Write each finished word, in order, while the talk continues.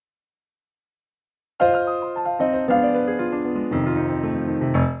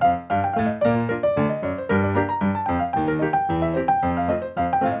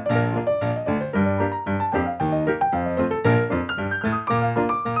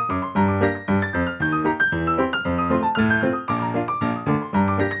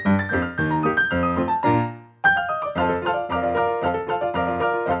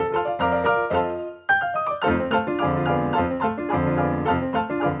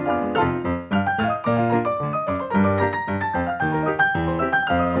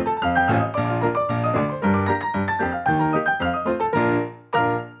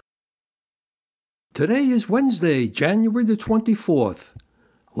Today is Wednesday, January the 24th.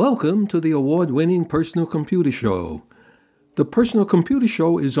 Welcome to the award-winning Personal Computer Show. The Personal Computer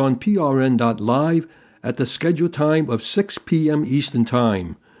Show is on prn.live at the scheduled time of 6 p.m. Eastern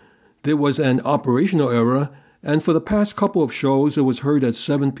Time. There was an operational error, and for the past couple of shows, it was heard at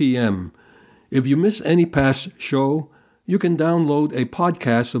 7 p.m. If you miss any past show, you can download a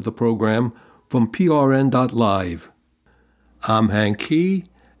podcast of the program from prn.live. I'm Hank Key,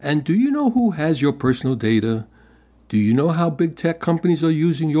 and do you know who has your personal data? Do you know how big tech companies are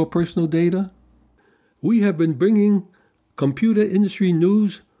using your personal data? We have been bringing computer industry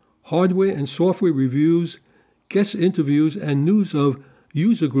news, hardware and software reviews, guest interviews, and news of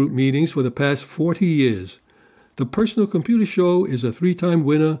user group meetings for the past 40 years. The Personal Computer Show is a 3-time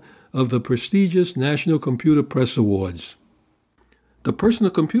winner of the prestigious National Computer Press Awards. The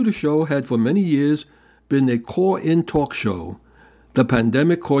Personal Computer Show had for many years been a call-in talk show. The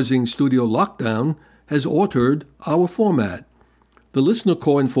pandemic causing studio lockdown has altered our format. The listener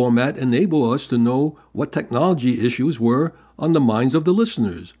call-in format enabled us to know what technology issues were on the minds of the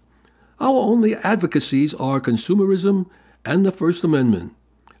listeners. Our only advocacies are consumerism and the First Amendment.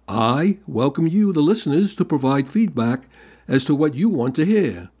 I welcome you, the listeners, to provide feedback as to what you want to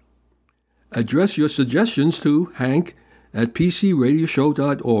hear. Address your suggestions to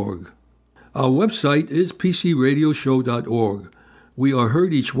hank@pcradioshow.org. Our website is pcradioshow.org. We are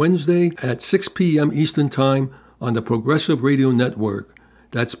heard each Wednesday at 6 p.m. Eastern Time on the Progressive Radio Network.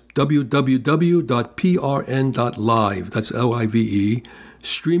 That's www.prn.live. That's Live,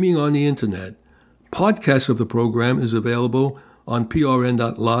 streaming on the Internet. Podcast of the program is available on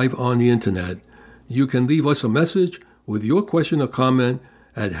prn.live on the Internet. You can leave us a message with your question or comment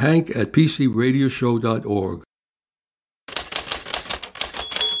at hank@pcradioshow.org.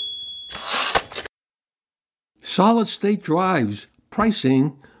 Solid-state drives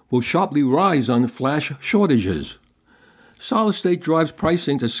pricing will sharply rise on flash shortages. Solid-state drives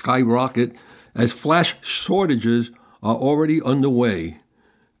pricing to skyrocket as flash shortages are already underway.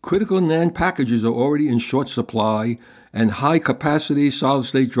 Critical NAND packages are already in short supply, and high-capacity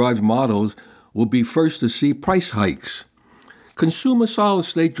solid-state drive models will be first to see price hikes. Consumer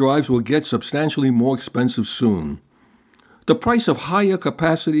solid-state drives will get substantially more expensive soon. The price of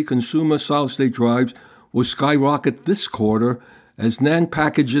higher-capacity consumer solid-state drives will skyrocket this quarter as NAND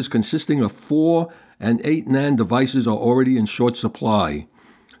packages consisting of 4 and 8 NAND devices are already in short supply.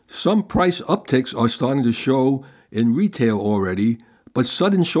 Some price upticks are starting to show in retail already, but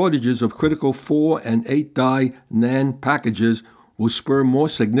sudden shortages of critical 4 and 8 die NAND packages will spur more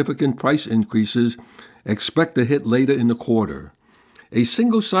significant price increases expected to hit later in the quarter. A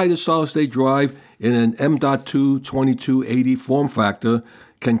single-sided solid-state drive in an M.2 2280 form factor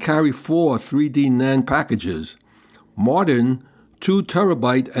can carry 4 3D NAND packages. Modern 2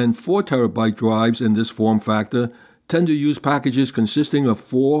 terabyte and 4 terabyte drives in this form factor tend to use packages consisting of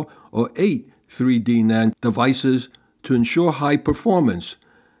 4 or 8 3D NAND devices to ensure high performance.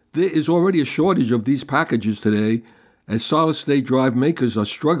 There is already a shortage of these packages today, as solid-state drive makers are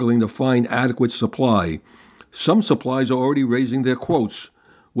struggling to find adequate supply. Some suppliers are already raising their quotes,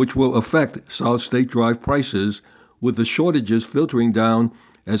 which will affect solid-state drive prices, with the shortages filtering down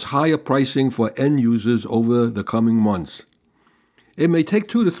as higher pricing for end users over the coming months. It may take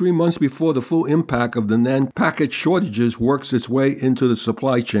 2 to 3 months before the full impact of the NAND package shortages works its way into the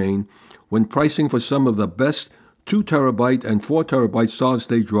supply chain, when pricing for some of the best 2 terabyte and 4 terabyte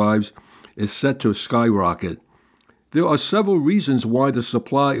solid-state drives is set to skyrocket. There are several reasons why the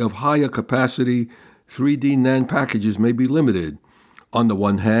supply of higher capacity 3D NAND packages may be limited. On the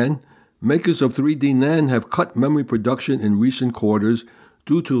one hand, makers of 3D NAND have cut memory production in recent quarters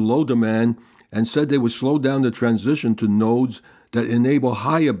due to low demand and said they would slow down the transition to nodes that enable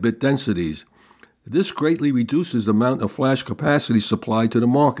higher bit densities. This greatly reduces the amount of flash capacity supplied to the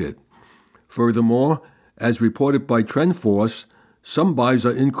market. Furthermore, as reported by TrendForce, some buyers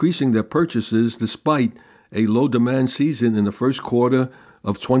are increasing their purchases despite a low demand season in the first quarter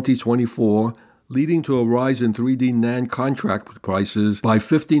of 2024, leading to a rise in 3D NAND contract prices by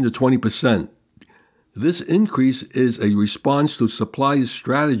 15 to 20%. This increase is a response to suppliers'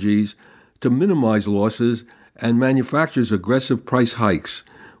 strategies to minimize losses and manufacturers' aggressive price hikes,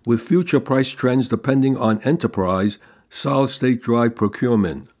 with future price trends depending on enterprise solid-state drive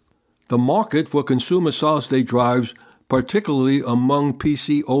procurement. The market for consumer solid-state drives, particularly among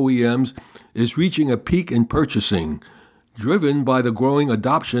PC OEMs, is reaching a peak in purchasing, driven by the growing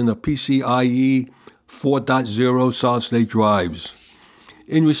adoption of PCIe 4.0 solid-state drives.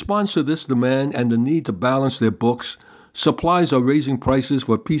 In response to this demand and the need to balance their books, suppliers are raising prices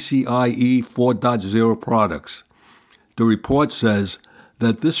for PCIe 4.0 products. The report says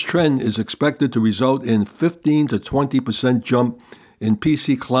that this trend is expected to result in 15 to 20% jump in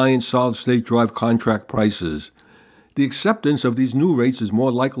PC client solid-state drive contract prices. The acceptance of these new rates is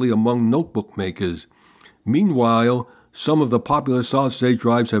more likely among notebook makers. Meanwhile, some of the popular solid-state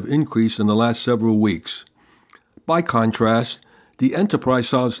drives have increased in the last several weeks. By contrast, the enterprise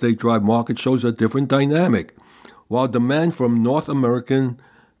solid-state drive market shows a different dynamic. While demand from North American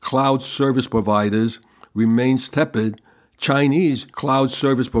cloud service providers remains tepid, Chinese cloud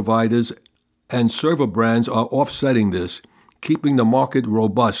service providers and server brands are offsetting this, keeping the market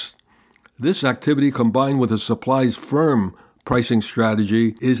robust. This activity, combined with a supply's firm pricing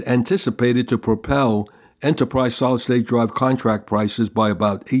strategy, is anticipated to propel enterprise solid-state drive contract prices by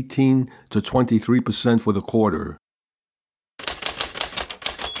about 18 to 23% for the quarter.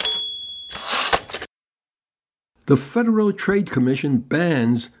 The Federal Trade Commission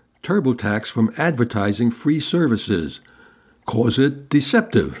bans TurboTax from advertising free services, calls it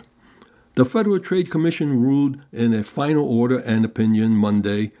deceptive. The Federal Trade Commission ruled in a final order and opinion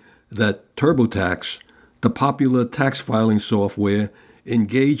Monday that TurboTax, the popular tax filing software,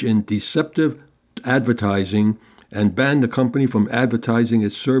 engaged in deceptive advertising and banned the company from advertising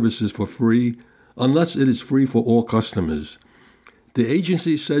its services for free unless it is free for all customers. The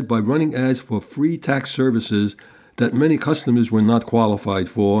agency said by running ads for free tax services that many customers were not qualified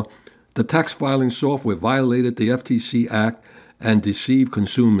for, the tax filing software violated the FTC Act and deceived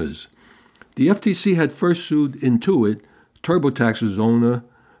consumers. The FTC had first sued Intuit, TurboTax's owner,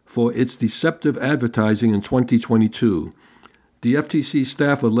 for its deceptive advertising in 2022. The FTC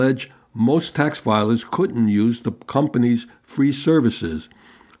staff alleged most tax filers couldn't use the company's free services,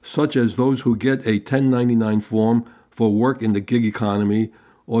 such as those who get a 1099 form for work in the gig economy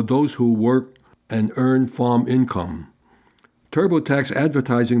or those who work and earn farm income. TurboTax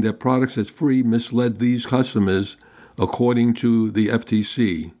advertising their products as free misled these customers, according to the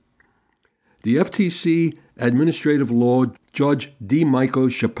FTC. The FTC Administrative Law Judge D. Michael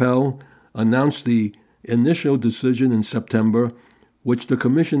Chappell announced the initial decision in September, which the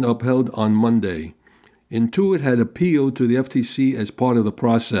Commission upheld on Monday. Intuit had appealed to the FTC as part of the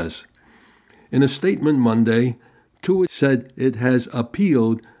process. In a statement Monday, Intuit said it has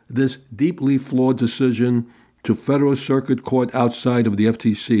appealed this deeply flawed decision to Federal Circuit Court outside of the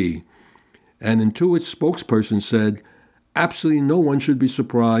FTC. An Intuit spokesperson said, "Absolutely no one should be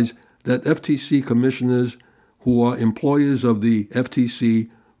surprised that FTC commissioners who are employers of the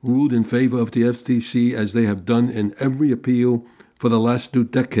FTC ruled in favor of the FTC as they have done in every appeal for the last 2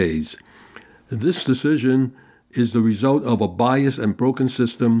 decades. This decision is the result of a biased and broken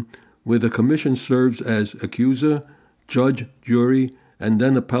system where the Commission serves as accuser, judge, jury, and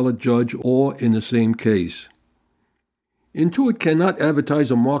then appellate judge, all in the same case." Intuit cannot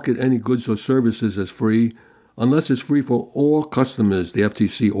advertise or market any goods or services as free unless it's free for all customers, the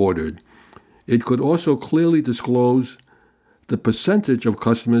FTC ordered. It could also clearly disclose the percentage of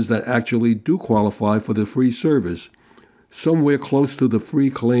customers that actually do qualify for the free service, somewhere close to the free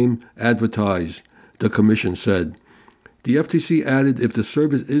claim advertised, the Commission said. The FTC added if the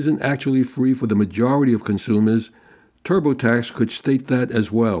service isn't actually free for the majority of consumers, TurboTax could state that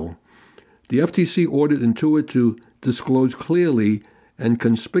as well. The FTC ordered Intuit to disclose clearly and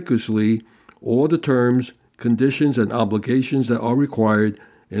conspicuously all the terms, conditions, and obligations that are required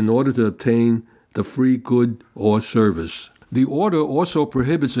in order to obtain the free good or service. The order also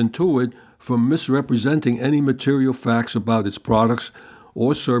prohibits Intuit from misrepresenting any material facts about its products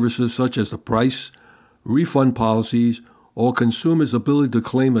or services, such as the price, refund policies, or consumers' ability to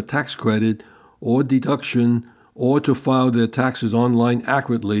claim a tax credit or deduction or to file their taxes online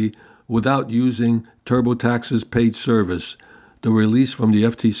accurately without using TurboTax's paid service, the release from the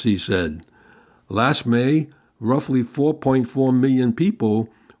FTC said. Last May, roughly 4.4 million people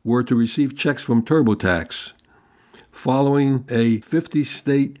were to receive checks from TurboTax. Following a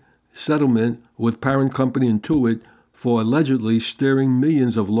 50-state settlement with parent company Intuit for allegedly steering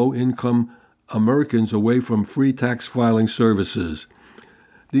millions of low-income Americans away from free tax filing services.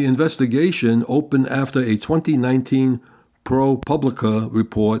 The investigation opened after a 2019 ProPublica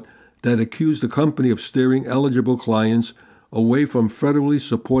report that accused the company of steering eligible clients away from federally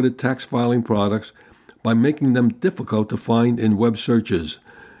supported tax filing products by making them difficult to find in web searches,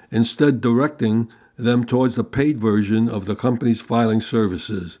 instead directing them towards the paid version of the company's filing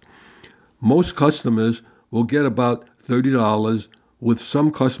services. Most customers will get about $30, with some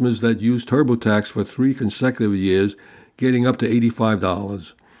customers that use TurboTax for 3 consecutive years getting up to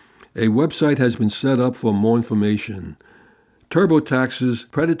 $85. A website has been set up for more information. TurboTax's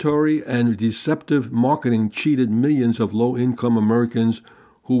predatory and deceptive marketing cheated millions of low-income Americans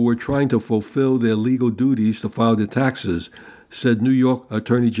who were trying to fulfill their legal duties to file their taxes, said New York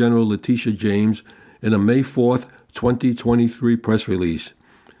Attorney General Letitia James in a May 4th, 2023 press release.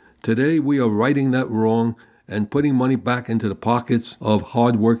 Today, we are righting that wrong and putting money back into the pockets of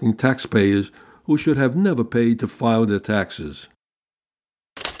hard-working taxpayers who should have never paid to file their taxes.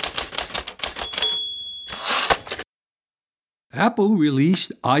 Apple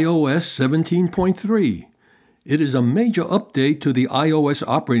released iOS 17.3. It is a major update to the iOS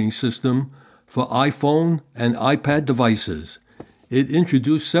operating system for iPhone and iPad devices. It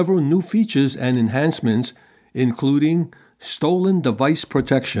introduced several new features and enhancements, including Stolen Device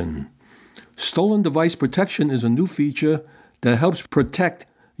Protection. Stolen Device Protection is a new feature that helps protect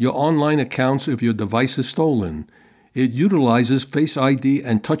your online accounts if your device is stolen. It utilizes Face ID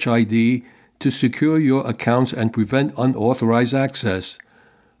and Touch ID to secure your accounts and prevent unauthorized access,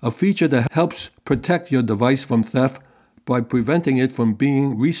 a feature that helps protect your device from theft by preventing it from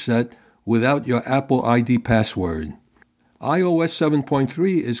being reset without your Apple ID password. iOS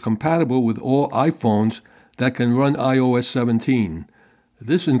 7.3 is compatible with all iPhones that can run iOS 17.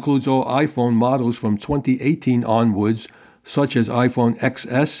 This includes all iPhone models from 2018 onwards, such as iPhone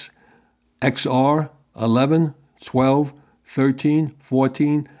XS, XR, 11, 12, 13,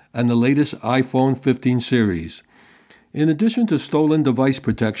 14, and the latest iPhone 15 series. In addition to stolen device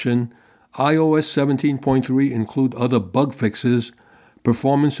protection, iOS 17.3 includes other bug fixes,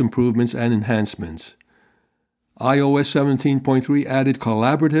 performance improvements, and enhancements. iOS 17.3 added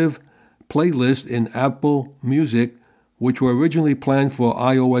collaborative playlists in Apple Music, which were originally planned for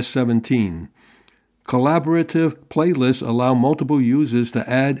iOS 17. Collaborative playlists allow multiple users to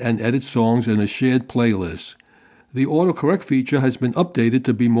add and edit songs in a shared playlist. The autocorrect feature has been updated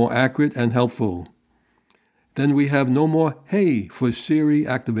to be more accurate and helpful. Then we have no more Hey for Siri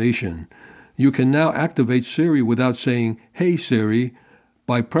activation. You can now activate Siri without saying Hey Siri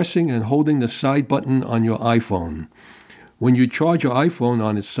by pressing and holding the side button on your iPhone. When you charge your iPhone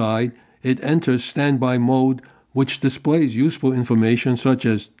on its side, it enters standby mode, which displays useful information such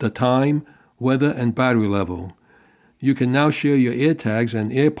as the time, weather, and battery level. You can now share your AirTags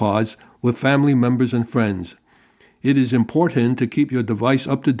and AirPods with family members and friends. It is important to keep your device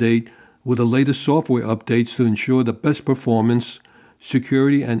up to date with the latest software updates to ensure the best performance,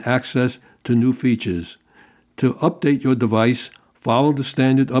 security, and access to new features. To update your device, follow the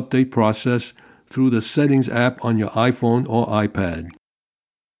standard update process through the Settings app on your iPhone or iPad.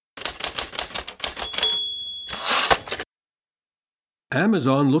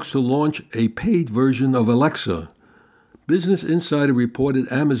 Amazon looks to launch a paid version of Alexa. Business Insider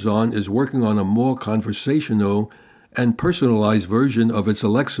reported Amazon is working on a more conversational and personalized version of its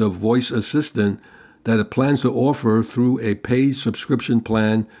Alexa voice assistant that it plans to offer through a paid subscription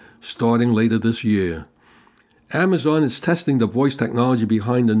plan starting later this year. Amazon is testing the voice technology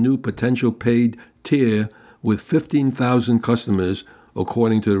behind the new potential paid tier with 15,000 customers,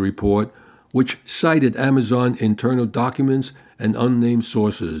 according to the report, which cited Amazon internal documents and unnamed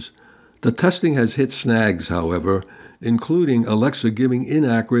sources. The testing has hit snags, however, including Alexa giving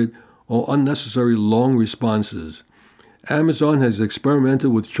inaccurate or unnecessary long responses. Amazon has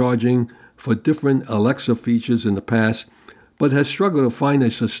experimented with charging for different Alexa features in the past, but has struggled to find a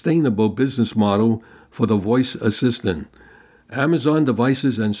sustainable business model for the voice assistant. Amazon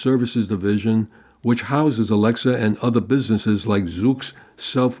Devices and Services Division, which houses Alexa and other businesses like Zoox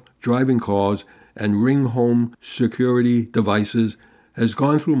self-driving cars and Ring Home security devices, has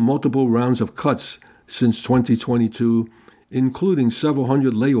gone through multiple rounds of cuts since 2022, including several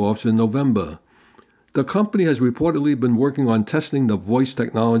hundred layoffs in November. The company has reportedly been working on testing the voice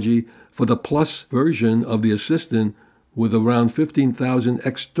technology for the Plus version of the assistant with around 15,000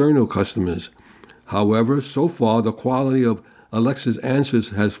 external customers. However, so far, the quality of Alexa's answers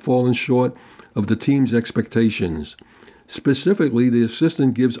has fallen short of the team's expectations. Specifically, the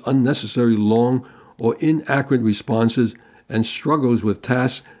assistant gives unnecessary long or inaccurate responses and struggles with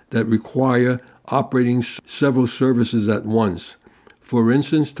tasks that require operating several services at once. For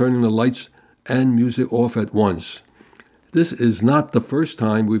instance, turning the lights and music off at once. This is not the first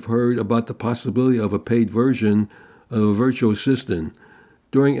time we've heard about the possibility of a paid version of a virtual assistant.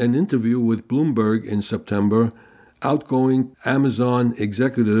 During an interview with Bloomberg in September, outgoing Amazon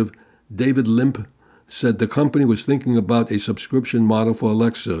executive David Limp said the company was thinking about a subscription model for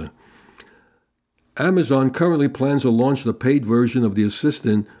Alexa. Amazon currently plans to launch the paid version of the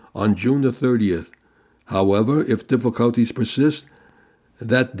assistant on June the 30th. However, if difficulties persist,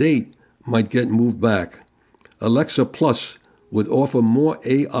 that date might get moved back. Alexa Plus would offer more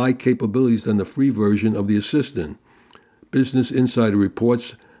AI capabilities than the free version of the assistant, Business Insider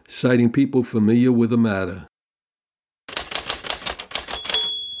reports, citing people familiar with the matter.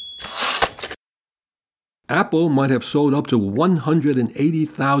 Apple might have sold up to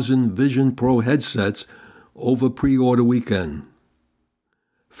 180,000 Vision Pro headsets over pre-order weekend.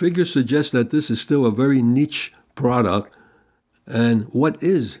 Figures suggest that this is still a very niche product. And what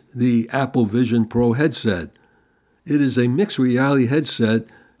is the Apple Vision Pro headset? It is a mixed reality headset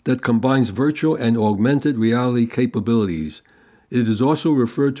that combines virtual and augmented reality capabilities. It is also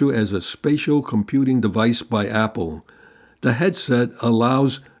referred to as a spatial computing device by Apple. The headset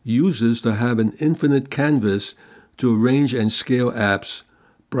allows users to have an infinite canvas to arrange and scale apps,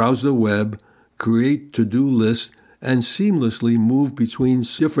 browse the web, create to-do lists, and seamlessly move between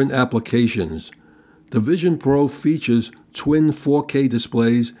different applications. The Vision Pro features twin 4K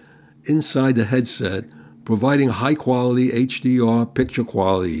displays inside the headset, providing high-quality HDR picture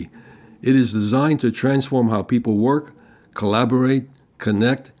quality. It is designed to transform how people work, collaborate,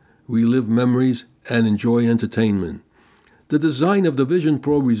 connect, relive memories, and enjoy entertainment. The design of the Vision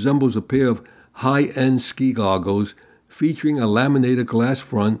Pro resembles a pair of high-end ski goggles featuring a laminated glass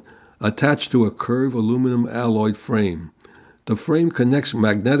front attached to a curved aluminum alloy frame. The frame connects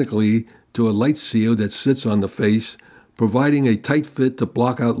magnetically to a light seal that sits on the face, providing a tight fit to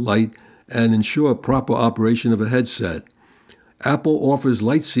block out light and ensure proper operation of the headset. Apple offers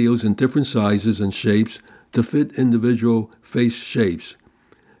light seals in different sizes and shapes to fit individual face shapes.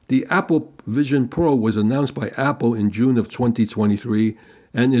 The Apple Vision Pro was announced by Apple in June of 2023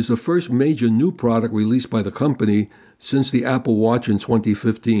 and is the first major new product released by the company since the Apple Watch in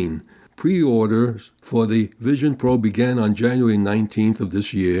 2015. Pre-orders for the Vision Pro began on January 19th of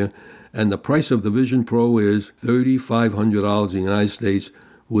this year, and the price of the Vision Pro is $3,500 in the United States,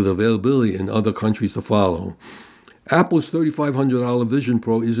 with availability in other countries to follow. Apple's $3,500 Vision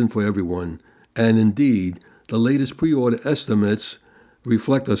Pro isn't for everyone, and indeed, the latest pre-order estimates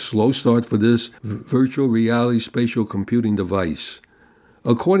reflect a slow start for this virtual reality spatial computing device.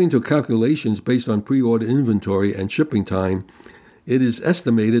 According to calculations based on pre-order inventory and shipping time, it is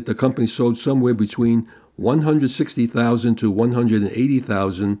estimated the company sold somewhere between 160,000 to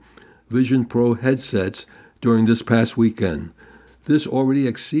 180,000 Vision Pro headsets during this past weekend. This already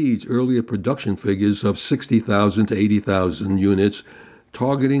exceeds earlier production figures of 60,000 to 80,000 units,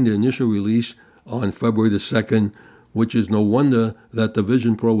 targeting the initial release on February the 2nd, which is no wonder that the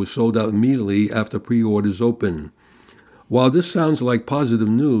Vision Pro was sold out immediately after pre-orders opened. While this sounds like positive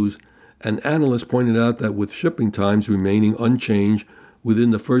news, an analyst pointed out that with shipping times remaining unchanged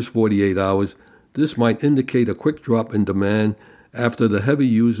within the first 48 hours, this might indicate a quick drop in demand after the heavy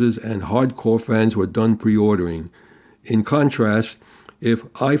users and hardcore fans were done pre-ordering. In contrast, if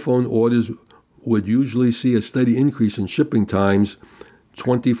iPhone orders would usually see a steady increase in shipping times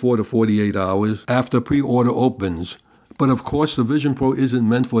 24 to 48 hours after pre-order opens. But of course, the Vision Pro isn't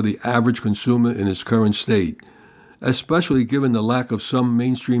meant for the average consumer in its current state, especially given the lack of some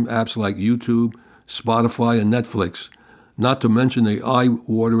mainstream apps like YouTube, Spotify, and Netflix, not to mention the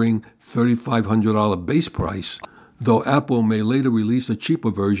eye-watering $3,500 base price, though Apple may later release a cheaper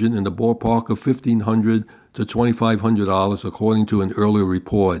version in the ballpark of $1,500 to $2,500 according to an earlier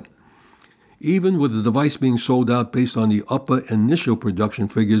report. Even with the device being sold out based on the upper initial production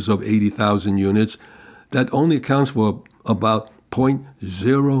figures of 80,000 units, that only accounts for about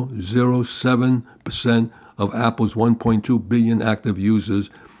 0.007% of Apple's 1.2 billion active users,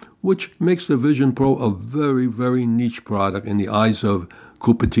 which makes the Vision Pro a very, very niche product in the eyes of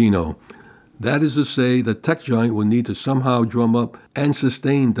Cupertino. That is to say, the tech giant will need to somehow drum up and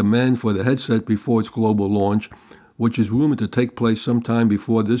sustain demand for the headset before its global launch, which is rumored to take place sometime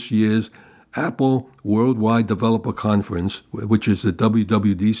before this year's Apple Worldwide Developer Conference, which is the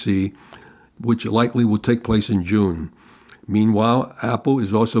WWDC, which likely will take place in June. Meanwhile, Apple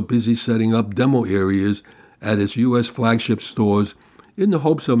is also busy setting up demo areas at its U.S. flagship stores in the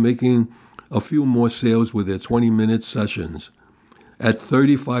hopes of making a few more sales with their 20-minute sessions. At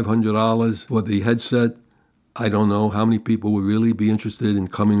 $3,500 for the headset, I don't know how many people would really be interested in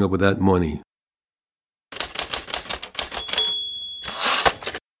coming up with that money.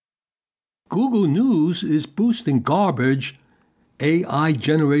 Google News is boosting garbage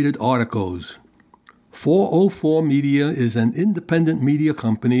AI-generated articles. 404 Media is an independent media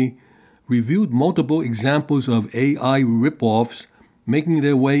company, reviewed multiple examples of AI ripoffs making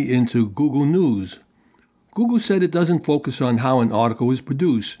their way into Google News. Google said it doesn't focus on how an article is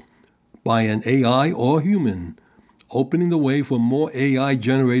produced, by an AI or human, opening the way for more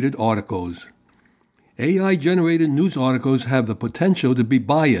AI-generated articles. AI-generated news articles have the potential to be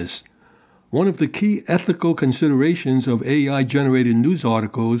biased. One of the key ethical considerations of AI-generated news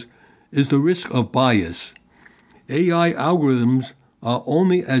articles is the risk of bias. AI algorithms are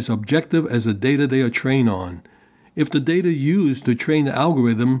only as objective as the data they are trained on. If the data used to train the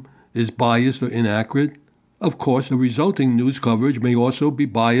algorithm is biased or inaccurate, Of course, the resulting news coverage may also be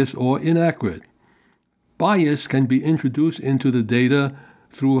biased or inaccurate. Bias can be introduced into the data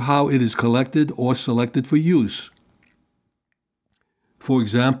through how it is collected or selected for use. For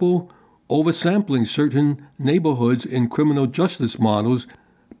example, oversampling certain neighborhoods in criminal justice models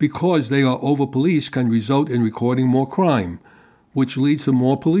because they are over-policed can result in recording more crime, which leads to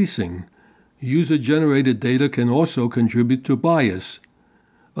more policing. User-generated data can also contribute to bias.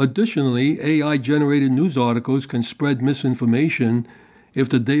 Additionally, AI-generated news articles can spread misinformation if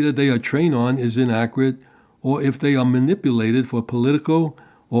the data they are trained on is inaccurate or if they are manipulated for political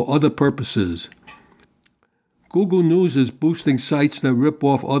or other purposes. Google News is boosting sites that rip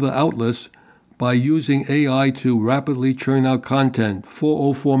off other outlets by using AI to rapidly churn out content,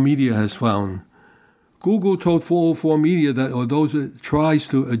 404 Media has found. Google told 404 Media that although it tries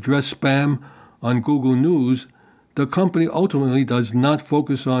to address spam on Google News, the company ultimately does not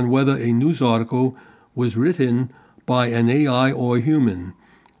focus on whether a news article was written by an AI or a human,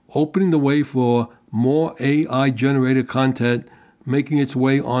 opening the way for more AI-generated content making its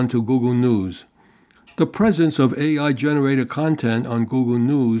way onto Google News. The presence of AI-generated content on Google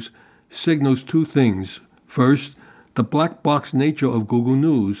News signals two things. First, the black box nature of Google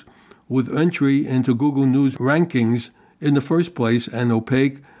News, with entry into Google News rankings in the first place an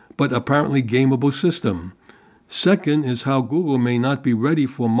opaque but apparently gameable system. Second is how Google may not be ready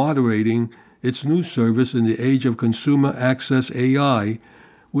for moderating its news service in the age of consumer access AI,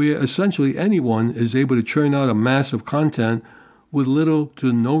 where essentially anyone is able to churn out a mass of content with little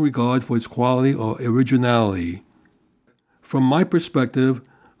to no regard for its quality or originality. From my perspective,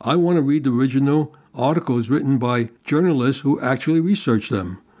 I want to read the original articles written by journalists who actually research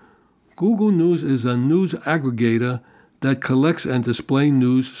them. Google News is a news aggregator that collects and displays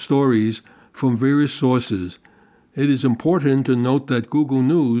news stories from various sources. It is important to note that Google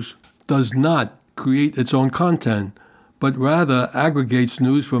News does not create its own content, but rather aggregates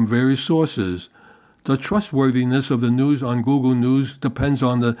news from various sources. The trustworthiness of the news on Google News depends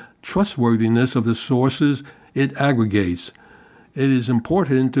on the trustworthiness of the sources it aggregates. It is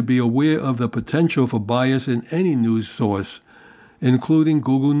important to be aware of the potential for bias in any news source, including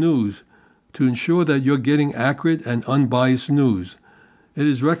Google News, to ensure that you're getting accurate and unbiased news. It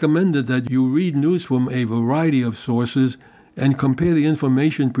is recommended that you read news from a variety of sources and compare the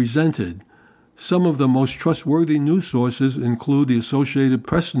information presented. Some of the most trustworthy news sources include the Associated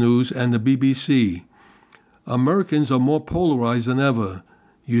Press News and the BBC. Americans are more polarized than ever.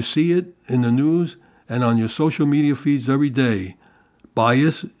 You see it in the news and on your social media feeds every day.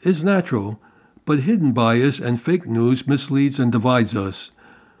 Bias is natural, but hidden bias and fake news misleads and divides us.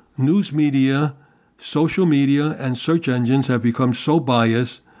 News media, social media, and search engines have become so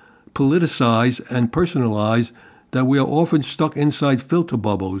biased, politicized, and personalized that we are often stuck inside filter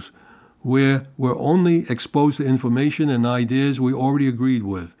bubbles, where we're only exposed to information and ideas we already agreed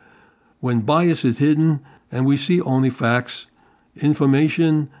with. When bias is hidden and we see only facts,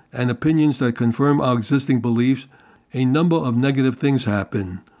 information, and opinions that confirm our existing beliefs, a number of negative things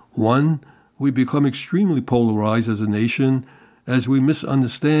happen. 1, we become extremely polarized as a nation as we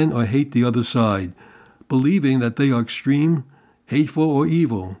misunderstand or hate the other side, believing that they are extreme, hateful, or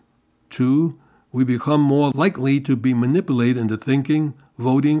evil. 2, we become more likely to be manipulated into thinking,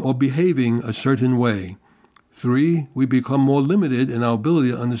 voting, or behaving a certain way. 3, we become more limited in our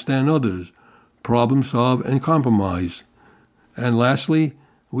ability to understand others, problem solve, and compromise. And lastly,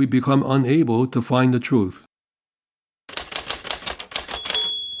 we become unable to find the truth.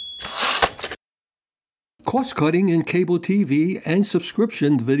 Cost-cutting in cable TV and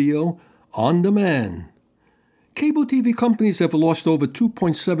subscription video on demand. Cable TV companies have lost over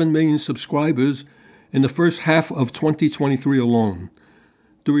 2.7 million subscribers in the first half of 2023 alone.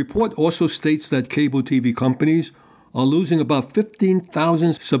 The report also states that cable TV companies are losing about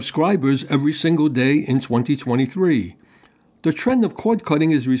 15,000 subscribers every single day in 2023. The trend of cord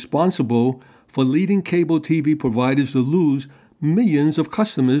cutting is responsible for leading cable TV providers to lose millions of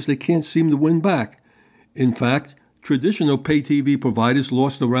customers they can't seem to win back. In fact, traditional pay TV providers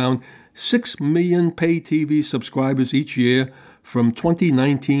lost around 6 million pay TV subscribers each year from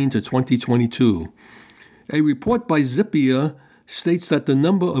 2019 to 2022. A report by Zippia states that the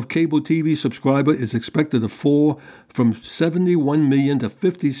number of cable TV subscribers is expected to fall from 71 million to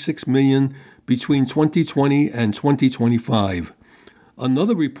 56 million between 2020 and 2025.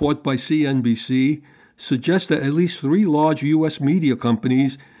 Another report by CNBC suggests that at least 3 large U.S. media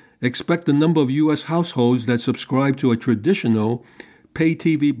companies expect the number of U.S. households that subscribe to a traditional pay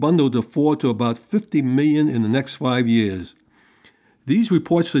TV bundle to fall to about 50 million in the next 5 years. These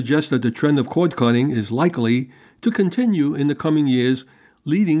reports suggest that the trend of cord cutting is likely to continue in the coming years,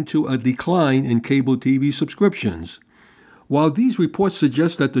 leading to a decline in cable TV subscriptions. While these reports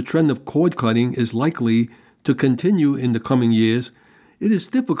suggest that the trend of cord cutting is likely to continue in the coming years, it is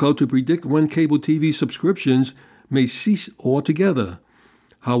difficult to predict when cable TV subscriptions may cease altogether.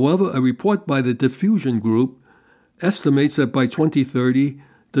 However, a report by the Diffusion Group estimates that by 2030,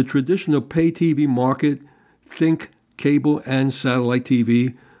 the traditional pay TV market, think cable and satellite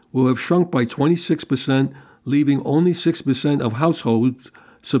TV, will have shrunk by 26%, leaving only 6% of households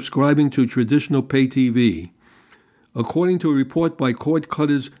subscribing to traditional pay TV. According to a report by Cord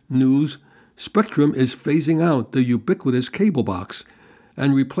Cutters News, Spectrum is phasing out the ubiquitous cable box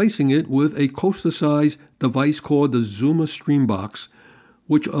and replacing it with a coaster-sized device called the Zuma Streambox,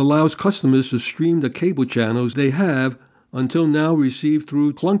 which allows customers to stream the cable channels they have until now received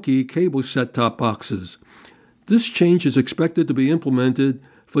through clunky cable set-top boxes. This change is expected to be implemented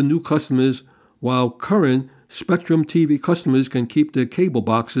for new customers, while current Spectrum TV customers can keep their cable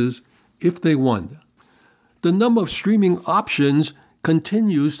boxes if they want. The number of streaming options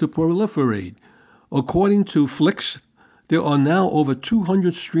continues to proliferate. According to Flix, there are now over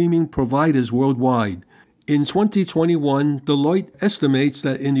 200 streaming providers worldwide. In 2021, Deloitte estimates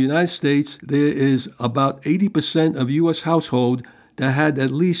that in the United States, there is about 80% of U.S. households that had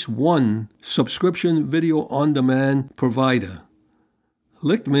at least one subscription video on-demand provider.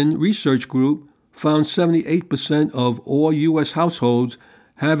 Lichtman Research Group found 78% of all U.S. households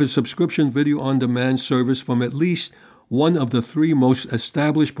have a subscription video on-demand service from at least one of the three most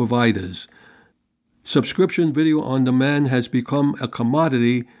established providers. Subscription video on demand has become a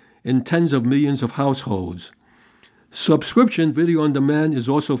commodity in tens of millions of households. Subscription video on demand is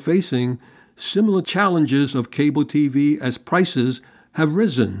also facing similar challenges of cable TV as prices have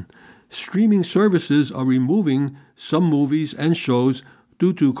risen. Streaming services are removing some movies and shows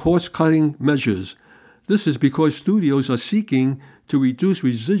due to cost-cutting measures. This is because studios are seeking to reduce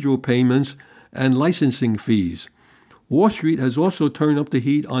residual payments and licensing fees. Wall Street has also turned up the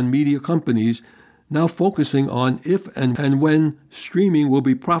heat on media companies, now focusing on if and when streaming will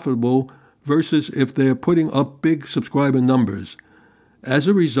be profitable versus if they're putting up big subscriber numbers. As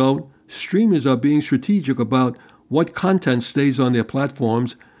a result, streamers are being strategic about what content stays on their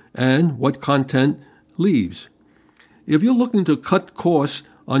platforms and what content leaves. If you're looking to cut costs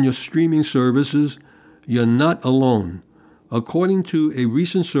on your streaming services, you're not alone. According to a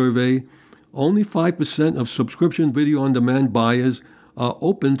recent survey, only 5% of subscription video on demand buyers are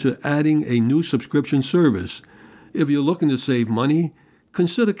open to adding a new subscription service. If you're looking to save money,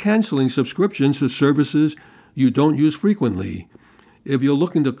 consider canceling subscriptions to services you don't use frequently. If you're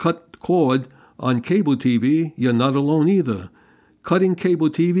looking to cut cord on cable TV, you're not alone either. Cutting cable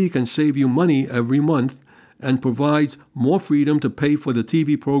TV can save you money every month and provides more freedom to pay for the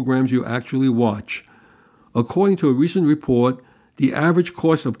TV programs you actually watch. According to a recent report, the average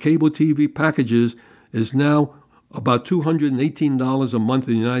cost of cable TV packages is now about $218 a month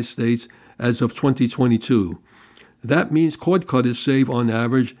in the United States as of 2022. That means cord cutters save on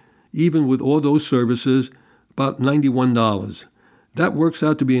average, even with all those services, about $91. That works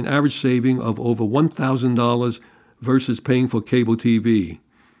out to be an average saving of over $1,000 versus paying for cable TV.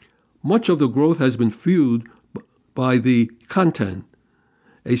 Much of the growth has been fueled by the content.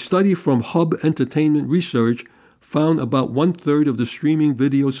 A study from Hub Entertainment Research found about one-third of the streaming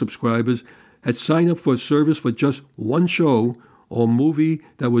video subscribers had signed up for a service for just one show or movie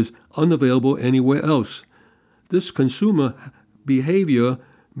that was unavailable anywhere else. This consumer behavior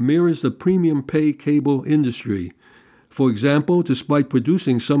mirrors the premium pay cable industry. For example, despite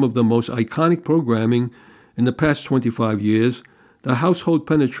producing some of the most iconic programming in the past 25 years, the household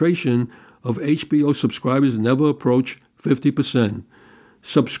penetration of HBO subscribers never approached 50%.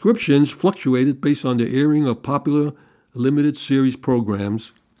 Subscriptions fluctuated based on the airing of popular limited series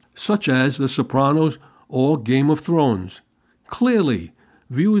programs, such as The Sopranos or Game of Thrones. Clearly,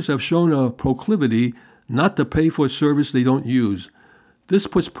 viewers have shown a proclivity not to pay for a service they don't use. This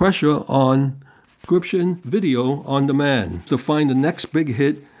puts pressure on subscription video on demand to find the next big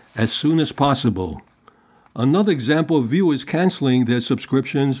hit as soon as possible. Another example of viewers canceling their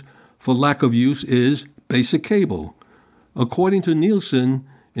subscriptions for lack of use is basic cable. According to Nielsen,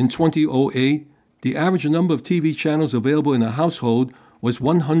 in 2008, the average number of TV channels available in a household was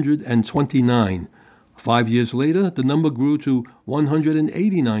 129. 5 years later, the number grew to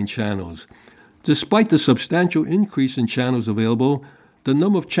 189 channels. Despite the substantial increase in channels available, the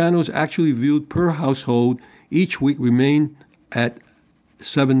number of channels actually viewed per household each week remained at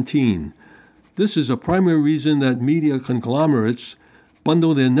 17. This is a primary reason that media conglomerates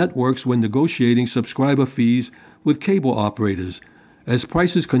bundle their networks when negotiating subscriber fees with cable operators. As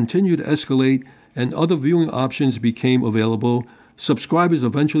prices continued to escalate and other viewing options became available, subscribers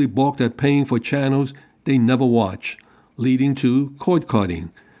eventually balked at paying for channels they never watch, leading to cord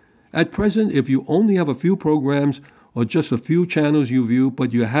cutting. At present, if you only have a few programs or just a few channels you view,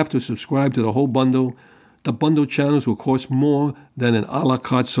 but you have to subscribe to the whole bundle, the bundled channels will cost more than an a la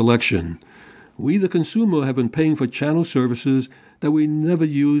carte selection. We, the consumer, have been paying for channel services that we never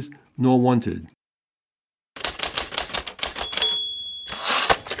used nor wanted.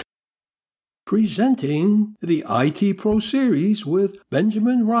 Presenting the IT Pro Series with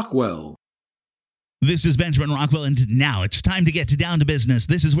Benjamin Rockwell. This is Benjamin Rockwell, and now it's time to get down to business.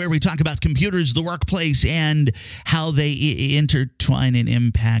 This is where we talk about computers, the workplace, and how they intertwine and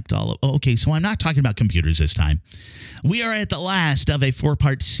impact all of... Okay, so I'm not talking about computers this time. We are at the last of a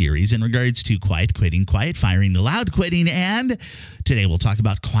 4-part series in regards to quiet quitting, quiet firing, loud quitting, and today we'll talk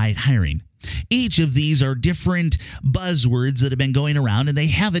about quiet hiring. Each of these are different buzzwords that have been going around, and they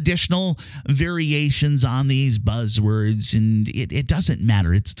have additional variations on these buzzwords, and it doesn't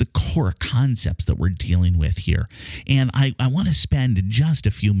matter. It's the core concepts that we're dealing with here. And I want to spend just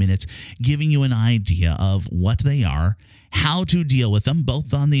a few minutes giving you an idea of what they are, how to deal with them,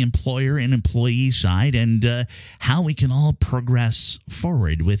 both on the employer and employee side, and how we can all progress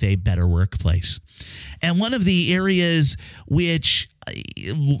forward with a better workplace. And one of the areas which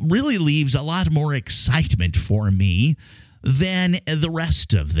really leaves a lot more excitement for me than the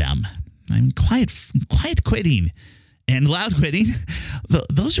rest of them. I mean, quiet quitting and loud quitting,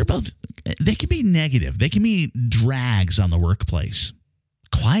 those are both, they can be negative. They can be drags on the workplace.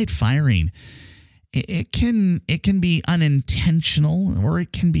 Quiet firing, it can be unintentional or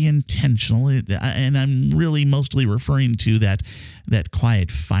it can be intentional. And I'm really mostly referring to that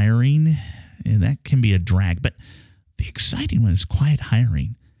quiet firing, and that can be a drag. But the exciting one is quiet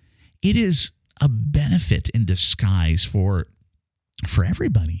hiring. It is a benefit in disguise for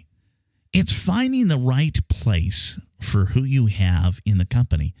everybody. It's finding the right place for who you have in the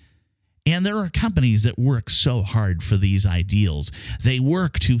company. And there are companies that work so hard for these ideals. They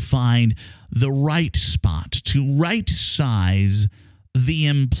work to find the right spot, to right size the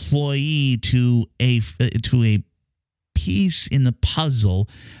employee to a piece in the puzzle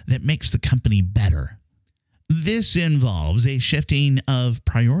that makes the company better. This involves a shifting of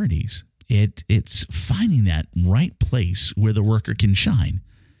priorities. It's finding that right place where the worker can shine.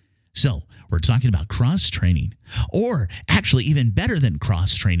 So we're talking about cross-training, or actually even better than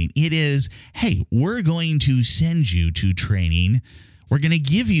cross-training. It is, hey, we're going to send you to training. We're going to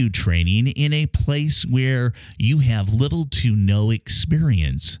give you training in a place where you have little to no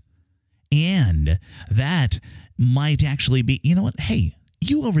experience. And that might actually be, you know what, hey,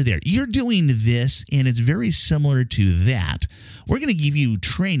 you over there, you're doing this, and it's very similar to that. We're going to give you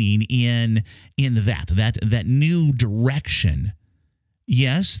training in that new direction.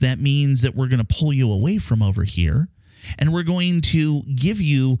 Yes, that means that we're going to pull you away from over here, and we're going to give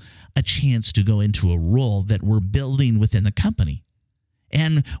you a chance to go into a role that we're building within the company.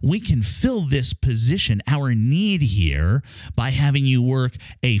 And we can fill this position, our need here, by having you work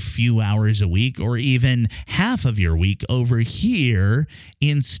a few hours a week or even half of your week over here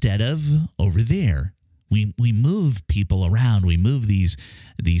instead of over there. We move people around. We move these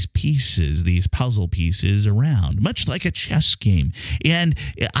pieces, these puzzle pieces around, much like a chess game. And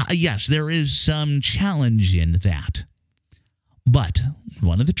yes, there is some challenge in that. But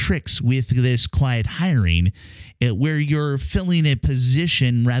one of the tricks with this quiet hiring, where you're filling a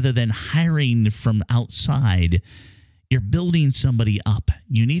position rather than hiring from outside, you're building somebody up.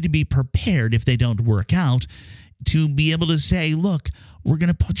 You need to be prepared if they don't work out to be able to say, look, we're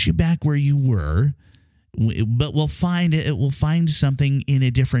going to put you back where you were, but we'll find something in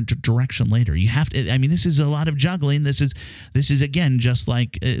a different direction later. You have to, I mean, this is a lot of juggling. This is again, just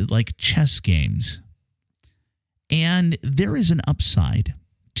like chess games. And there is an upside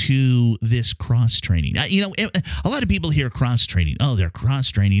to this cross-training. You know, a lot of people hear cross-training. Oh, they're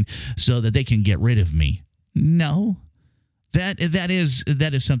cross-training so that they can get rid of me. No, that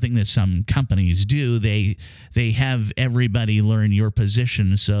is something that some companies do. They have everybody learn your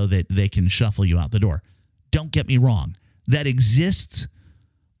position so that they can shuffle you out the door. Don't get me wrong. That exists,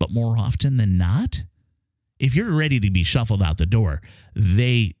 but more often than not, if you're ready to be shuffled out the door,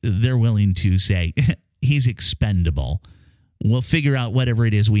 they're willing to say, he's expendable. We'll figure out whatever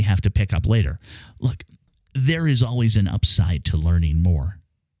it is we have to pick up later. Look, there is always an upside to learning more.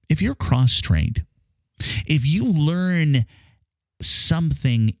 If you're cross-trained, if you learn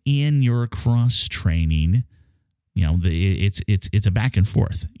something in your cross-training, you know, it's a back and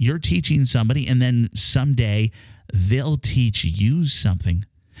forth. You're teaching somebody, and then someday they'll teach you something.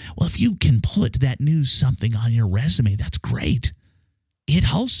 Well, if you can put that new something on your resume, that's great.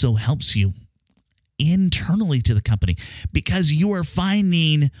 It also helps you internally to the company because you are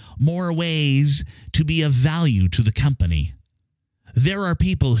finding more ways to be of value to the company. There are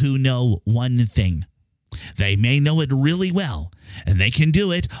people who know one thing. They may know it really well, and they can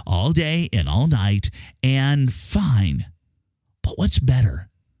do it all day and all night, and fine. But what's better?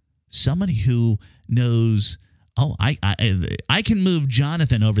 Somebody who knows, I can move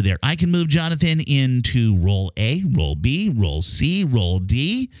Jonathan over there. I can move Jonathan into role A, role B, role C, role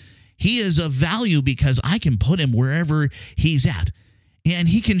D. He is of value because I can put him wherever he's at. And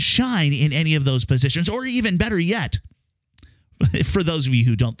he can shine in any of those positions, or even better yet, for those of you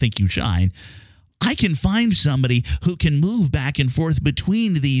who don't think you shine, I can find somebody who can move back and forth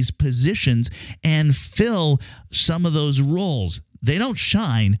between these positions and fill some of those roles. They don't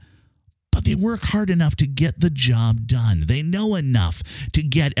shine, but they work hard enough to get the job done. They know enough to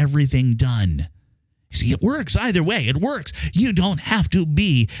get everything done. See, it works either way. It works. You don't have to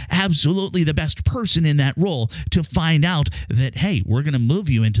be absolutely the best person in that role to find out that, hey, we're going to move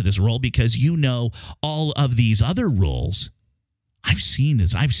you into this role because you know all of these other roles. I've seen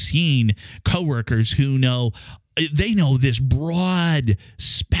this. I've seen coworkers who know, they know this broad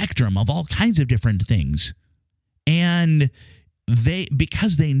spectrum of all kinds of different things. And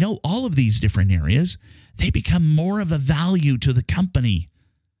because they know all of these different areas, they become more of a value to the company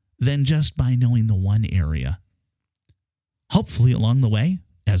than just by knowing the one area. Hopefully, along the way,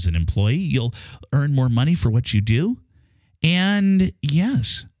 as an employee, you'll earn more money for what you do. And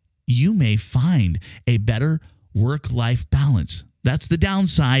yes, you may find a better work-life balance. That's the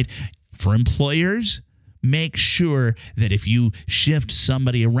downside. For employers, make sure that if you shift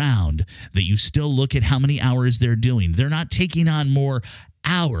somebody around, that you still look at how many hours they're doing. They're not taking on more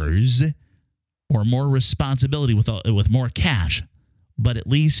hours or more responsibility with more cash, but at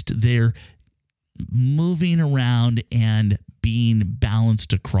least they're moving around and being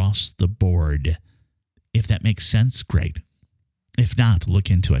balanced across the board. If that makes sense, great. If not, look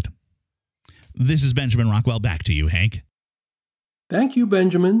into it. This is Benjamin Rockwell. Back to you, Hank. Thank you,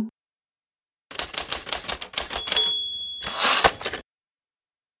 Benjamin.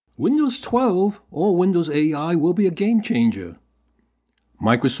 Windows 12 or Windows AI will be a game changer.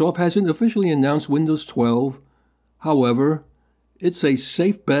 Microsoft hasn't officially announced Windows 12. However, it's a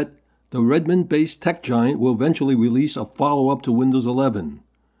safe bet the Redmond-based tech giant will eventually release a follow-up to Windows 11.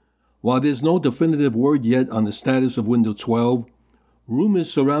 While there's no definitive word yet on the status of Windows 12,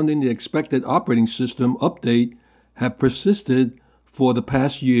 rumors surrounding the expected operating system update have persisted for the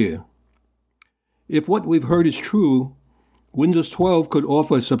past year. If what we've heard is true, Windows 12 could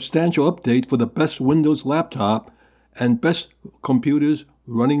offer a substantial update for the best Windows laptop and best computers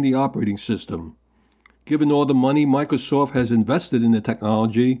running the operating system. Given all the money Microsoft has invested in the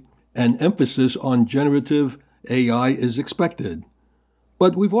technology, an emphasis on generative AI is expected.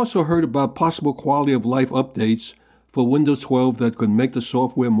 But we've also heard about possible quality of life updates for Windows 12 that could make the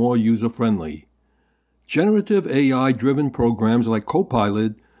software more user-friendly. Generative AI-driven programs like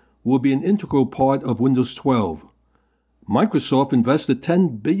Copilot will be an integral part of Windows 12. Microsoft invested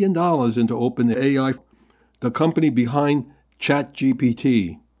 $10 billion into OpenAI, the company behind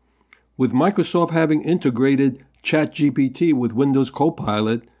ChatGPT. With Microsoft having integrated ChatGPT with Windows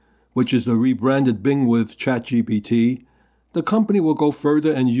Copilot, which is the rebranded Bing with ChatGPT, the company will go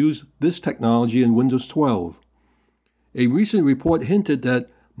further and use this technology in Windows 12. A recent report hinted that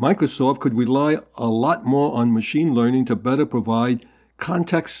Microsoft could rely a lot more on machine learning to better provide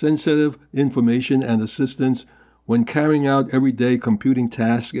context-sensitive information and assistance when carrying out everyday computing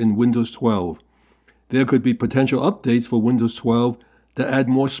tasks in Windows 12. There could be potential updates for Windows 12 to add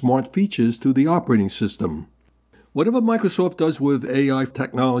more smart features to the operating system. Whatever Microsoft does with AI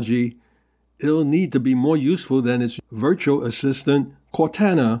technology, it'll need to be more useful than its virtual assistant,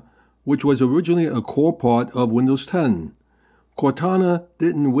 Cortana, which was originally a core part of Windows 10. Cortana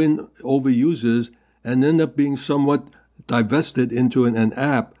didn't win over users and ended up being somewhat divested into an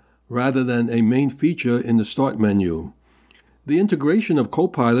app rather than a main feature in the start menu. The integration of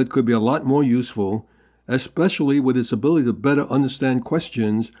Copilot could be a lot more useful, especially with its ability to better understand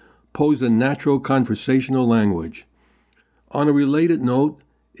questions posed in natural conversational language. On a related note,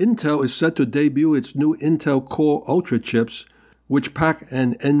 Intel is set to debut its new Intel Core Ultra chips, which pack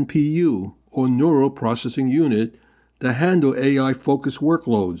an NPU, or Neural Processing Unit, to handle AI-focused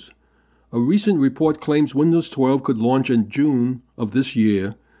workloads. A recent report claims Windows 12 could launch in June of this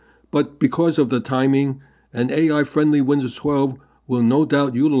year, but because of the timing, an AI-friendly Windows 12 will no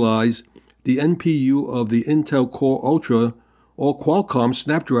doubt utilize the NPU of the Intel Core Ultra or Qualcomm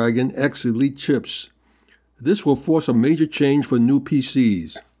Snapdragon X Elite chips. This will force a major change for new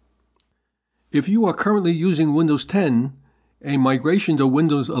PCs. If you are currently using Windows 10, a migration to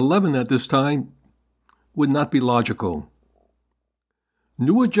Windows 11 at this time would not be logical.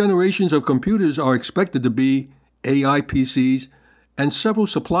 Newer generations of computers are expected to be AI PCs, and several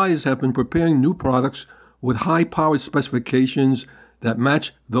suppliers have been preparing new products with high-powered specifications that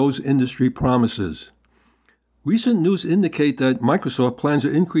match those industry promises. Recent news indicate that Microsoft plans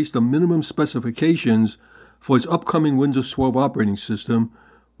to increase the minimum specifications for its upcoming Windows 12 operating system,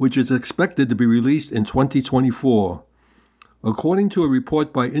 which is expected to be released in 2024. According to a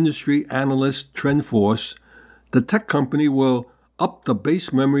report by industry analyst TrendForce, the tech company will up the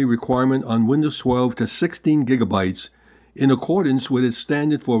base memory requirement on Windows 12 to 16 gigabytes in accordance with its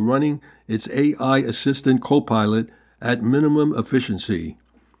standard for running its AI assistant Copilot at minimum efficiency.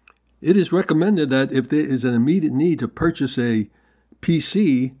 It is recommended that if there is an immediate need to purchase a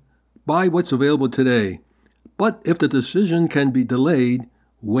PC, buy what's available today. But if the decision can be delayed,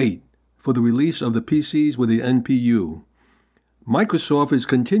 wait for the release of the PCs with the NPU. Microsoft is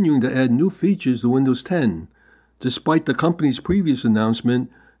continuing to add new features to Windows 10, despite the company's previous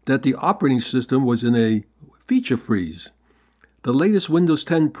announcement that the operating system was in a feature freeze. The latest Windows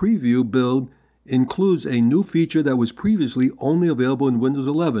 10 preview build includes a new feature that was previously only available in Windows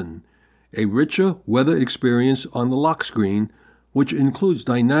 11, a richer weather experience on the lock screen, which includes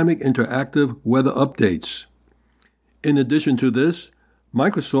dynamic interactive weather updates. In addition to this,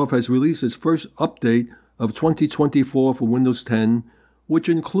 Microsoft has released its first update of 2024 for Windows 10, which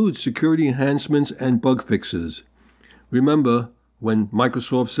includes security enhancements and bug fixes. Remember when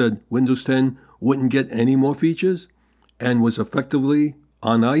Microsoft said Windows 10 wouldn't get any more features and was effectively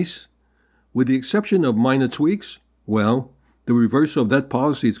on ice? With the exception of minor tweaks, well, the reverse of that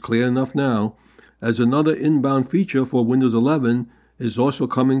policy is clear enough now, as another inbound feature for Windows 11 is also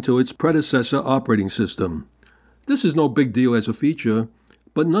coming to its predecessor operating system. This is no big deal as a feature,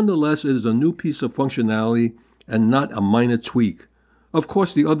 but nonetheless it is a new piece of functionality and not a minor tweak. Of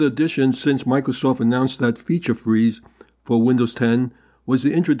course, the other addition since Microsoft announced that feature freeze for Windows 10 was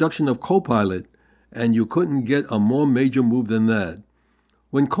the introduction of Copilot, and you couldn't get a more major move than that.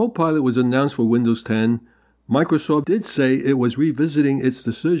 When Copilot was announced for Windows 10, Microsoft did say it was revisiting its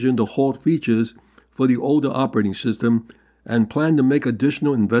decision to halt features for the older operating system and planned to make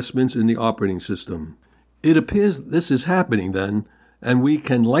additional investments in the operating system. It appears this is happening then, and we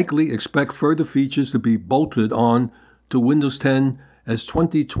can likely expect further features to be bolted on to Windows 10 as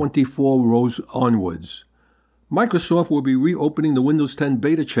 2024 rolls onwards. Microsoft will be reopening the Windows 10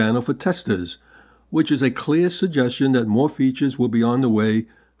 beta channel for testers, which is a clear suggestion that more features will be on the way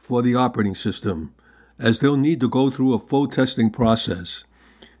for the operating system, as they'll need to go through a full testing process.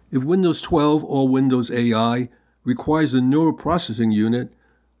 If Windows 12 or Windows AI requires a neural processing unit,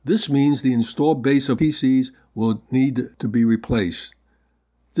 this means the installed base of PCs will need to be replaced.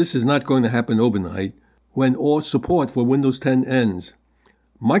 This is not going to happen overnight when all support for Windows 10 ends.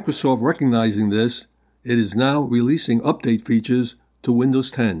 Microsoft recognizing this, it is now releasing update features to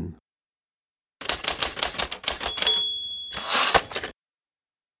Windows 10.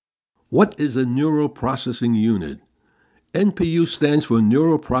 What is a neural processing unit? NPU stands for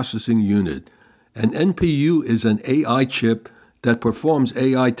Neural Processing Unit. An NPU is an AI chip that performs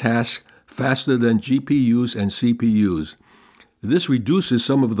AI tasks faster than GPUs and CPUs. This reduces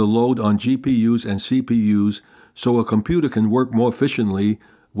some of the load on GPUs and CPUs so a computer can work more efficiently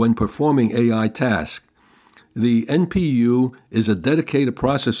when performing AI tasks. The NPU is a dedicated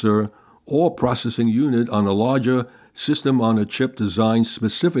processor or processing unit on a larger system-on-a-chip designed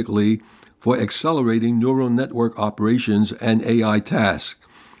specifically for accelerating neural network operations and AI tasks.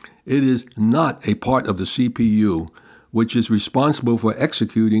 It is not a part of the CPU, which is responsible for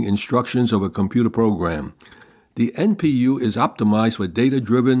executing instructions of a computer program. The NPU is optimized for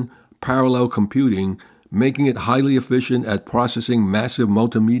data-driven parallel computing, making it highly efficient at processing massive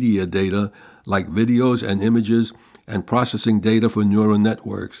multimedia data like videos and images and processing data for neural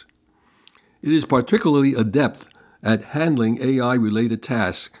networks. It is particularly adept at handling AI-related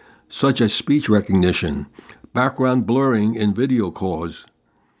tasks such as speech recognition, background blurring in video calls,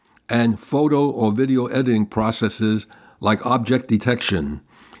 and photo or video editing processes like object detection.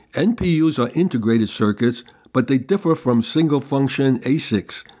 NPUs are integrated circuits, but they differ from single-function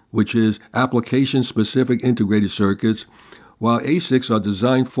ASICs, which is application-specific integrated circuits. While ASICs are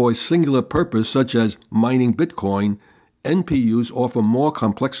designed for a singular purpose, such as mining Bitcoin, NPUs offer more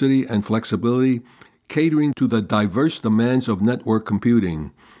complexity and flexibility, catering to the diverse demands of network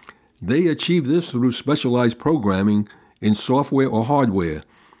computing. They achieve this through specialized programming in software or hardware,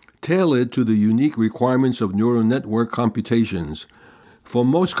 tailored to the unique requirements of neural network computations. For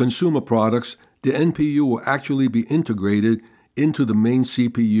most consumer products, the NPU will actually be integrated into the main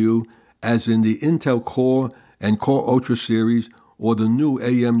CPU, as in the Intel Core and Core Ultra series or the new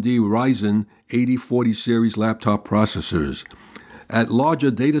AMD Ryzen 8040 series laptop processors. At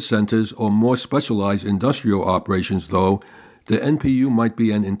larger data centers or more specialized industrial operations, though, the NPU might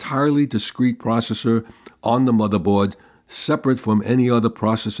be an entirely discrete processor on the motherboard, separate from any other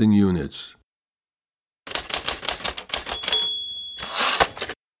processing units.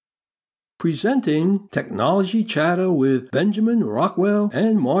 Presenting Technology Chatter with Benjamin Rockwell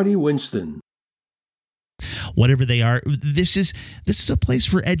and Marty Winston. Whatever they are, this is a place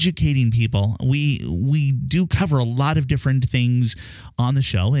for educating people. We do cover a lot of different things on the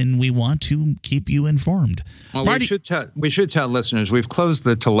show, and we want to keep you informed. Well, Marty, we should tell listeners we've closed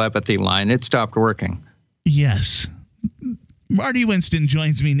the telepathy line. It stopped working. Yes. Marty Winston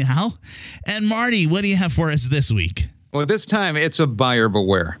joins me now. And Marty, what do you have for us this week? Well, this time it's a buyer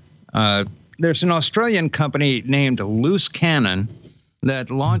beware. There's an Australian company named Loose Cannon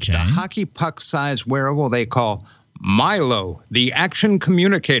that launched a hockey puck-sized wearable they call Milo, the Action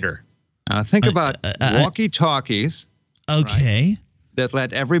Communicator. Think about walkie-talkies. Okay. Right, that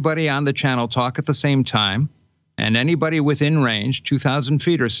let everybody on the channel talk at the same time, and anybody within range, 2,000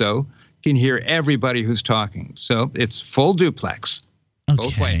 feet or so, can hear everybody who's talking. So it's full duplex,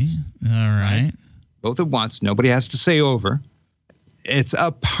 both ways. All right. Both at once. Nobody has to say over. It's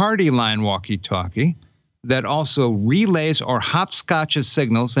a party line walkie-talkie that also relays or hopscotches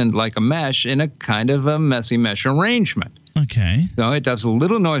signals and like a mesh in a kind of a messy mesh arrangement. Okay. So it does a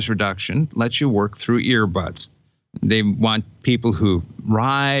little noise reduction, lets you work through earbuds. They want people who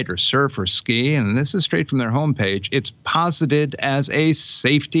ride or surf or ski, and this is straight from their homepage. It's posited as a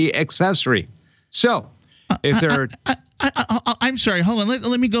safety accessory. So if there are... I'm sorry. Hold on.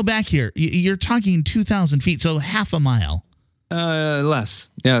 Let me go back here. You're talking 2,000 feet, so half a mile. Less.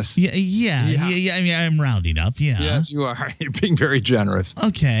 Yes. Yeah. I mean, I'm rounding up. Yeah. Yes, you are. You're being very generous.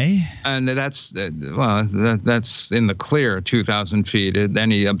 Okay. And that's that's in the clear, 2,000 feet.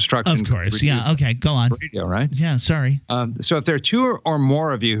 Any obstruction. Of course. Yeah. Okay. Go on. Radio, right? Yeah. Sorry. So if there are two or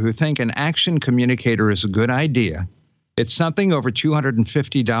more of you who think an action communicator is a good idea, it's something over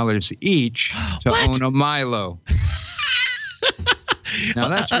 $250 each to own a Milo. Now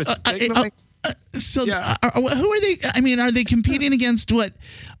that's for signaling. So who are they? I mean, are they competing against what,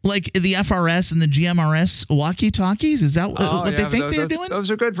 like the FRS and the GMRS walkie-talkies? Is that what they think they're doing?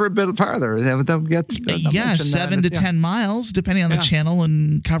 Those are good for a bit farther. They'll get 7 to 10 miles, depending on the channel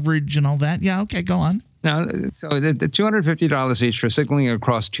and coverage and all that. Yeah, okay, go on. Now, so the $250 each for signaling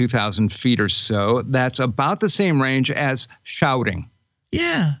across 2,000 feet or so, that's about the same range as shouting.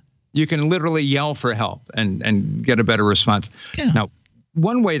 Yeah. You can literally yell for help and get a better response. Yeah. Now,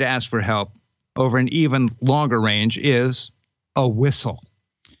 one way to ask for help over an even longer range is a whistle.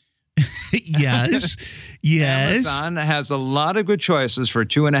 Yes. Yes. Amazon has a lot of good choices for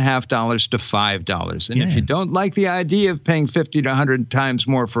 $2.50 to $5. And if you don't like the idea of paying 50 to 100 times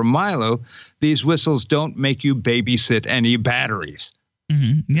more for Milo, these whistles don't make you babysit any batteries.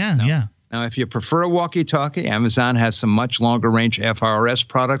 Mm-hmm. Yeah. Now, if you prefer a walkie-talkie, Amazon has some much longer range FRS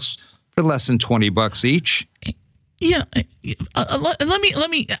products for less than $20 each. Yeah, let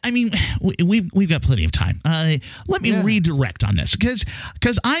me. I mean, we've got plenty of time. Let me redirect on this because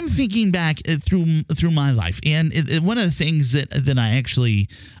I'm thinking back through my life, and one of the things that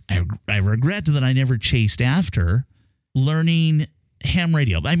I regret that I never chased after, learning ham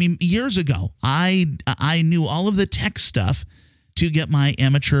radio. I mean, years ago, I knew all of the tech stuff to get my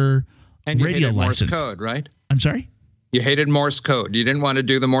amateur radio license. Morse code, right? I'm sorry? You hated Morse code. You didn't want to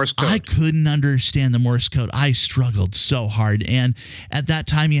do the Morse code. I couldn't understand the Morse code. I struggled so hard. And at that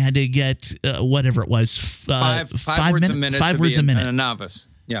time, you had to get whatever it was, 5 words a minute. 5 words a minute. And a novice.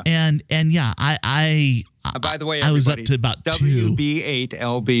 Yeah. And yeah, by the way, I was up to about 2. WB8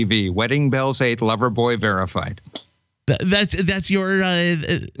 LBV, Wedding Bells 8, Lover Boy verified. That's your.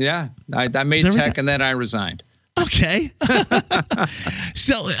 Yeah, I made tech and then I resigned. Okay.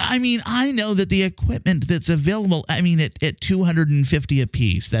 So, I mean, I know that the equipment that's available, I mean, at $250 a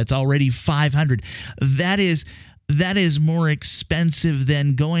piece, that's already $500. That is more expensive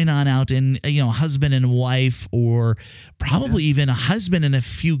than going on out and, husband and wife, or probably even a husband and a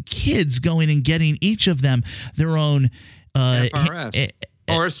few kids going and getting each of them their own FRS.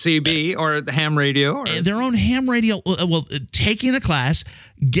 Or CB or the ham radio. Or their own ham radio. Well, taking the class,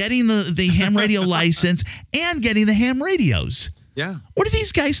 getting the ham radio license, and getting the ham radios. Yeah. What are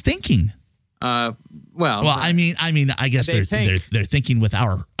these guys thinking? I guess they're thinking with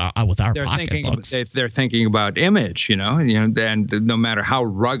our pocketbooks. They're thinking about image, and no matter how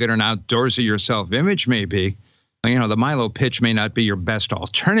rugged and outdoorsy your self-image may be, the Milo pitch may not be your best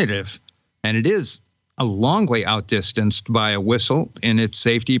alternative, and it is a long way outdistanced by a whistle in its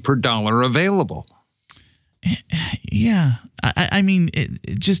safety per dollar available. Yeah, I mean,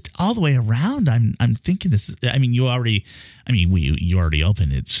 it just all the way around. I'm thinking this. I mean, you already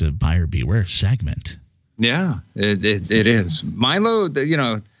opened. It's a buyer beware segment. Yeah, it is. Milo,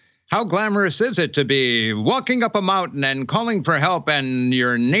 how glamorous is it to be walking up a mountain and calling for help, and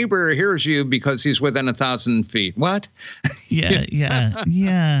your neighbor hears you because he's within 1,000 feet? What? Yeah.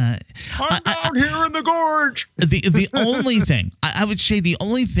 I'm out here in the gorge. The only thing I would say, the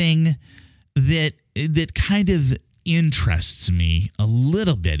only thing that kind of interests me a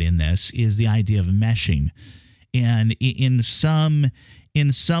little bit in this is the idea of meshing, and in some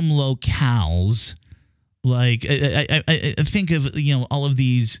locales, like I think of all of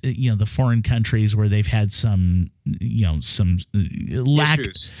these the foreign countries where they've had some some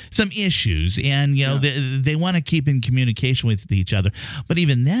issues, and they want to keep in communication with each other, but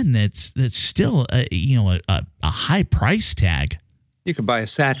even then that's still a high price tag. You could buy a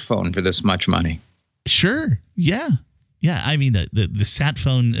sat phone for this much money. Sure. Yeah. I mean, the sat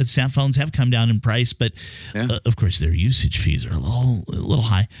phones have come down in price, but of course their usage fees are a little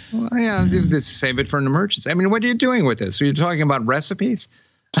high. Well, yeah, save it for an emergency. I mean, what are you doing with this? Are you talking about recipes?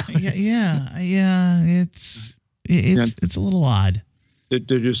 Yeah. It's a little odd. Did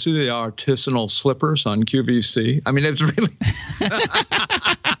you see the artisanal slippers on QVC? I mean, it's really.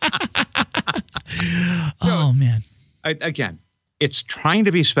 Oh man! Again, it's trying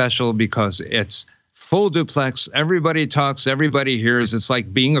to be special because it's full duplex. Everybody talks, everybody hears. It's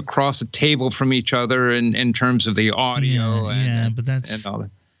like being across a table from each other in terms of the audio. But that's and all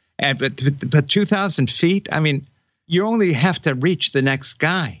that. But 2,000 feet. I mean, you only have to reach the next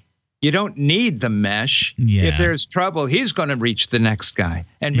guy. You don't need the mesh. Yeah. If there's trouble, he's going to reach the next guy,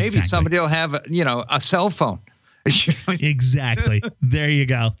 and maybe somebody will have a cell phone. Exactly. There you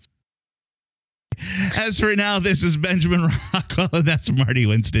go. As for now, this is Benjamin Rockwell, and that's Marty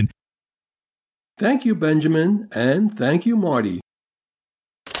Winston. Thank you, Benjamin, and thank you, Marty.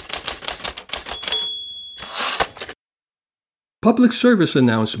 Public service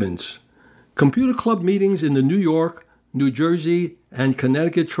announcements. Computer Club meetings in the New York, New Jersey, and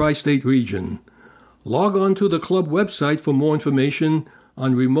Connecticut tri-state region. Log on to the club website for more information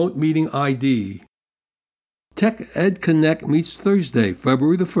on remote meeting ID. Tech Ed Connect meets Thursday,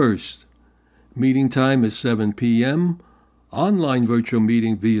 February the 1st. Meeting time is 7 p.m. Online virtual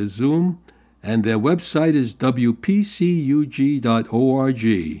meeting via Zoom, and their website is wpcug.org.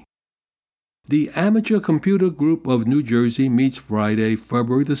 The Amateur Computer Group of New Jersey meets Friday,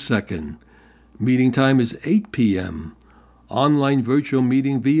 February the 2nd. Meeting time is 8 p.m. Online virtual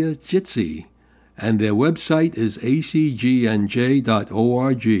meeting via Jitsi, and their website is acgnj.org.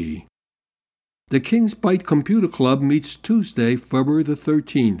 The Kings Bite Computer Club meets Tuesday, February the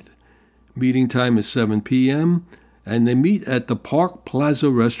 13th. Meeting time is 7 p.m., and they meet at the Park Plaza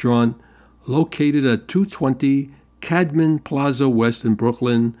Restaurant, located at 220 Cadman Plaza West in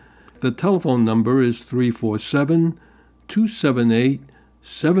Brooklyn. The telephone number is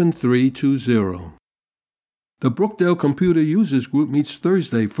 347-278-7320. The Brookdale Computer Users Group meets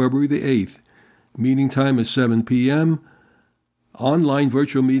Thursday, February the 8th. Meeting time is 7 p.m. Online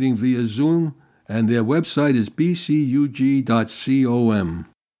virtual meeting via Zoom, and their website is bcug.com.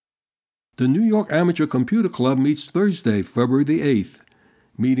 The New York Amateur Computer Club meets Thursday, February the 8th.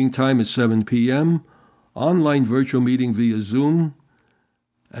 Meeting time is 7 p.m. Online virtual meeting via Zoom,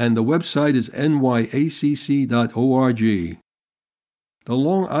 and the website is nyacc.org. The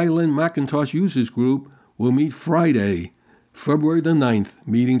Long Island Macintosh Users Group will meet Friday, February the 9th.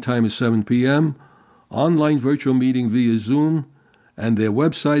 Meeting time is 7 p.m. Online virtual meeting via Zoom, and their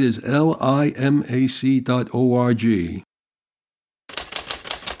website is limac.org.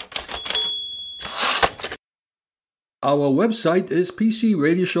 Our website is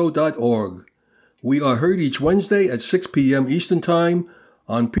pcradioshow.org. We are heard each Wednesday at 6 p.m. Eastern Time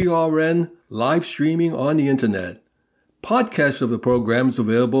on PRN live streaming on the Internet. Podcasts of the program is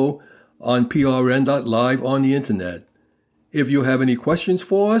available on prn.live on the Internet. If you have any questions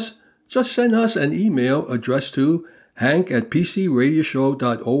for us, just send us an email addressed to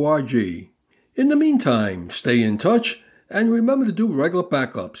hank@pcradioshow.org. In the meantime, stay in touch and remember to do regular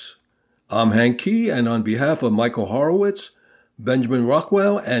backups. I'm Hank Key, and on behalf of Michael Horowitz, Benjamin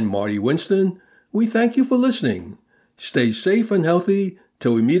Rockwell, and Marty Winston, we thank you for listening. Stay safe and healthy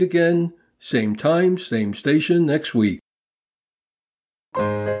till we meet again, same time, same station next week.